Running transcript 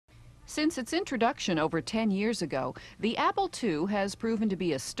Since its introduction over 10 years ago, the Apple II has proven to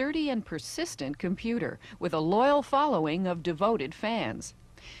be a sturdy and persistent computer with a loyal following of devoted fans.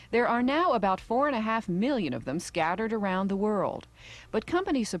 There are now about 4.5 million of them scattered around the world. But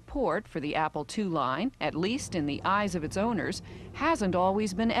company support for the Apple II line, at least in the eyes of its owners, hasn't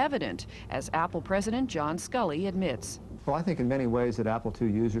always been evident, as Apple President John Sculley admits. Well, I think in many ways that Apple II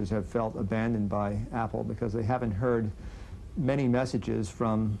users have felt abandoned by Apple because they haven't heard many messages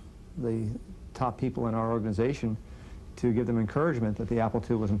from the top people in our organization to give them encouragement that the Apple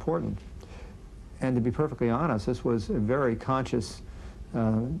II was important. And to be perfectly honest, this was a very conscious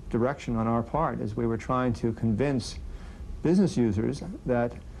direction on our part as we were trying to convince business users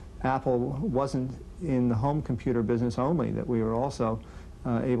that Apple wasn't in the home computer business only, that we were also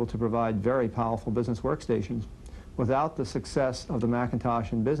able to provide very powerful business workstations. Without the success of the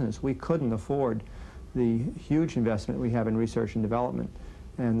Macintosh in business, we couldn't afford the huge investment we have in research and development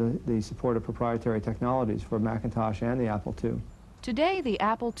and the support of proprietary technologies for Macintosh and the Apple II. Today, the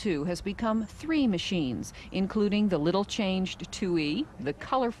Apple II has become 3 machines, including the little-changed IIe, the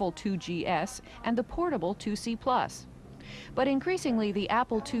colorful 2GS, and the portable 2C Plus. But increasingly, the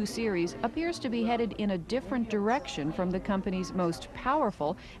Apple II series appears to be headed in a different direction from the company's most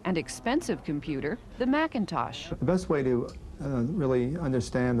powerful and expensive computer, the Macintosh. The best way to really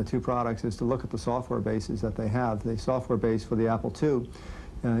understand the two products is to look at the software bases that they have. The software base for the Apple II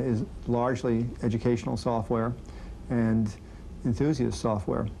is largely educational software and enthusiast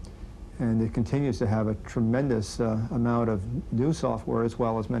software, and it continues to have a tremendous amount of new software as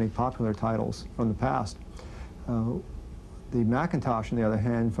well as many popular titles from the past. The Macintosh, on the other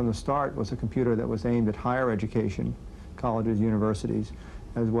hand, from the start was a computer that was aimed at higher education, colleges, universities,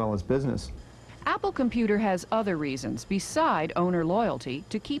 as well as business. Apple Computer has other reasons beside owner loyalty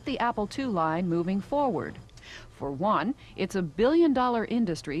to keep the Apple II line moving forward. For one, it's a billion-dollar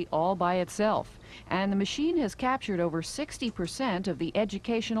industry all by itself, and the machine has captured over 60% of the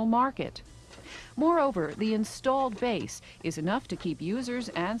educational market. Moreover, the installed base is enough to keep users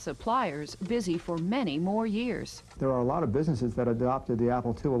and suppliers busy for many more years. There are a lot of businesses that adopted the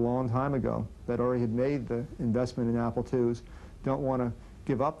Apple II a long time ago that already had made the investment in Apple IIs, don't want to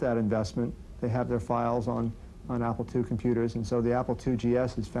give up that investment. They have their files on Apple II computers, and so the Apple II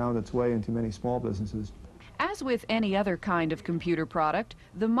GS has found its way into many small businesses. As with any other kind of computer product,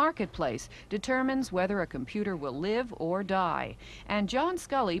 the marketplace determines whether a computer will live or die. And John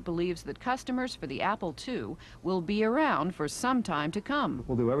Sculley believes that customers for the Apple II will be around for some time to come.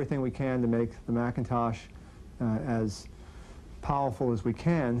 We'll do everything we can to make the Macintosh as powerful as we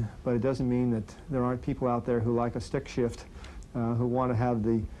can, but it doesn't mean that there aren't people out there who like a stick shift, who want to have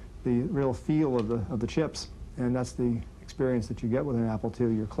the real feel of the chips. And that's the experience that you get with an Apple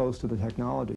II. You're close to the technology.